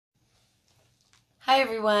Hi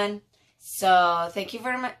everyone. So thank you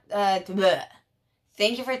for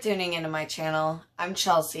tuning into my channel. I'm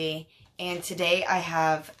Chelsea, and today I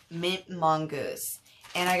have Mint Mongoose,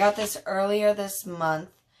 and I got this earlier this month.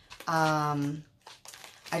 I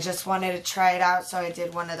just wanted to try it out, so I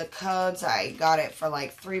did one of the codes. I got it for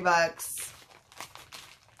like $3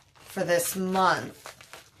 for this month,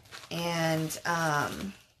 and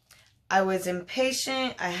I was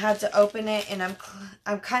impatient. I had to open it, and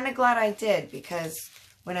I'm kind of glad I did, because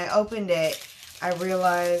when I opened it, I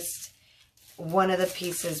realized one of the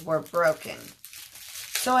pieces were broken.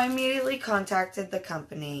 So I immediately contacted the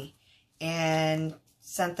company and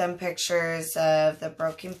sent them pictures of the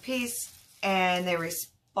broken piece, and they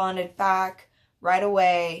responded back right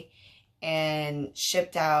away and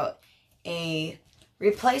shipped out a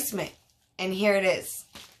replacement. And here it is.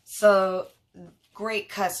 So great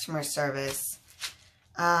customer service.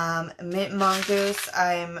 Mint Mongoose,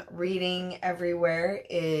 I'm reading everywhere,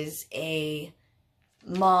 is a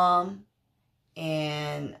mom,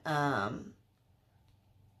 and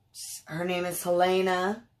her name is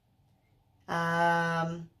Helena.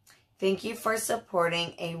 Thank you for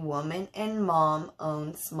supporting a woman and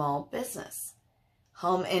mom-owned small business,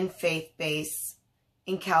 home and faith-based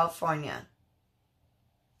in California.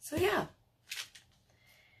 So yeah.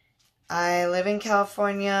 I live in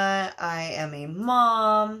California. I am a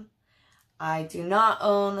mom. I do not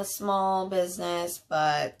own a small business,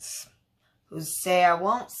 but who's say I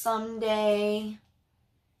won't someday?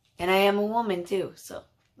 And I am a woman too, so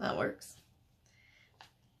that works.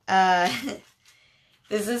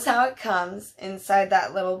 This is how it comes inside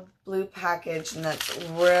that little blue package, and that's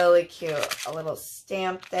really cute. A little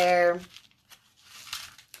stamp there.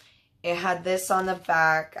 It had this on the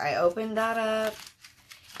back. I opened that up.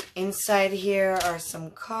 Inside here are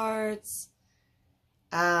some cards.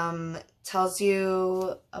 Tells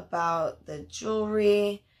you about the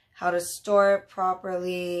jewelry, how to store it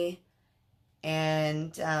properly,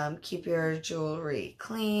 and keep your jewelry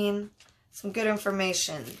clean. Some good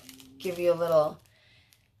information. Give you a little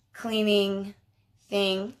cleaning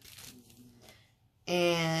thing.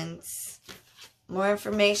 And more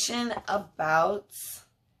information about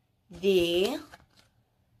the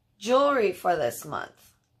jewelry for this month.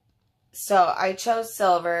 So I chose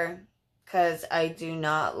silver because I do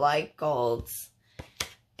not like golds.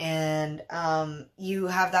 And you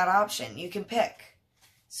have that option. You can pick.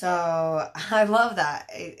 So I love that.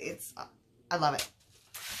 I love it.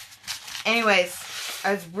 Anyways,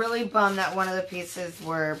 I was really bummed that one of the pieces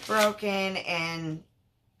were broken, and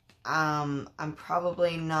I'm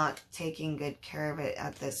probably not taking good care of it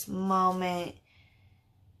at this moment.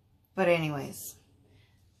 But anyways,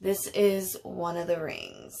 this is one of the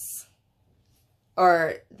rings.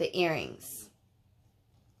 Or the earrings.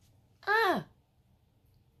 Ah!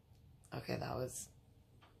 Okay, that was...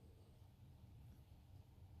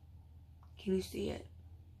 Can you see it?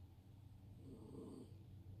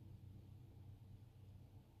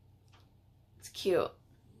 It's cute.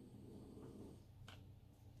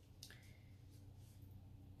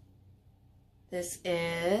 This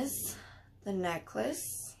is the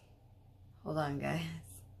necklace. Hold on, guys.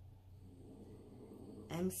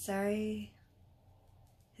 I'm sorry,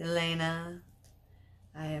 Helena.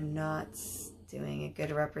 I am not doing a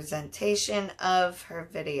good representation of her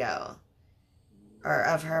video or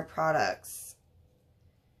of her products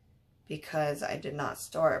because I did not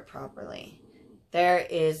store it properly. There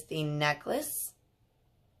is the necklace.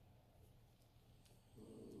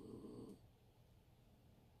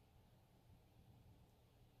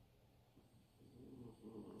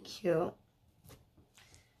 Cute.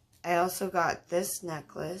 I also got this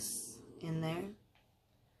necklace in there.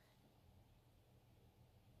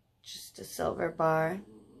 Just a silver bar.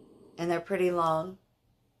 And they're pretty long.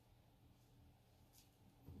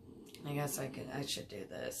 I guess I should do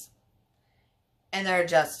this. And they're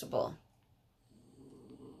adjustable.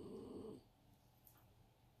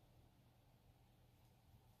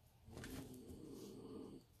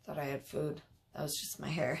 Thought I had food. That was just my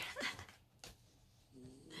hair.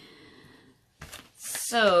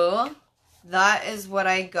 So, that is what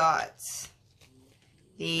I got.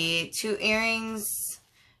 The 2 earrings,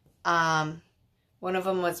 one of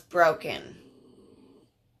them was broken.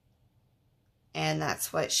 And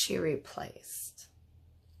that's what she replaced.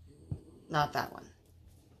 Not that one.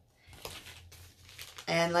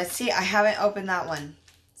 And let's see, I haven't opened that one.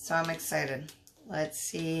 So I'm excited. Let's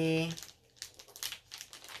see.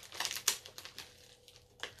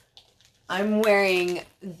 I'm wearing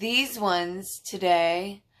these ones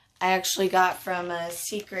today. I actually got from a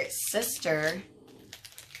Secret Sister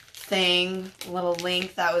thing, a little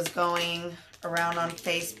link that was going around on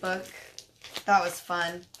Facebook. that was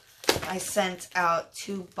fun. I sent out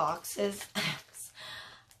 2 boxes.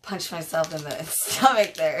 Punched myself in the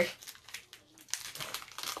stomach there.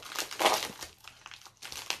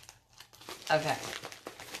 Okay.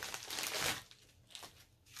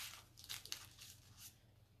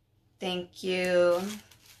 Thank you.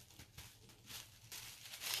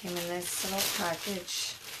 Came in this little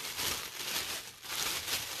package.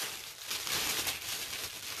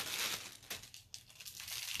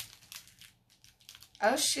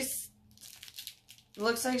 Oh,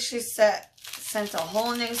 looks like she sent a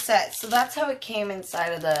whole new set. So that's how it came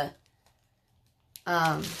inside of the,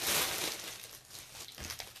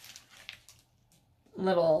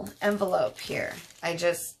 little envelope here. I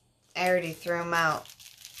already threw them out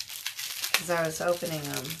because I was opening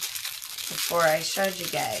them before I showed you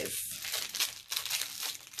guys.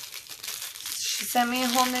 She sent me a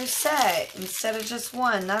whole new set instead of just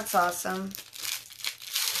one. That's awesome.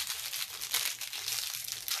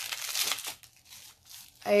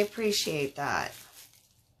 I appreciate that.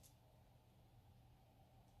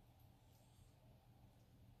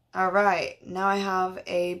 Alright, now I have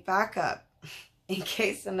a backup in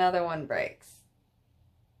case another one breaks.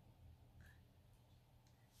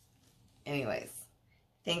 Anyways,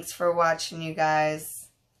 thanks for watching, you guys.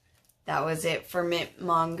 That was it for Mint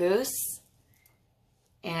Mongoose.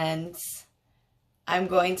 And I'm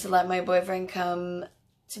going to let my boyfriend come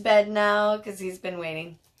to bed now because he's been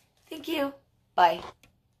waiting. Thank you. Bye.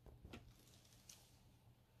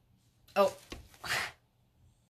 Oh.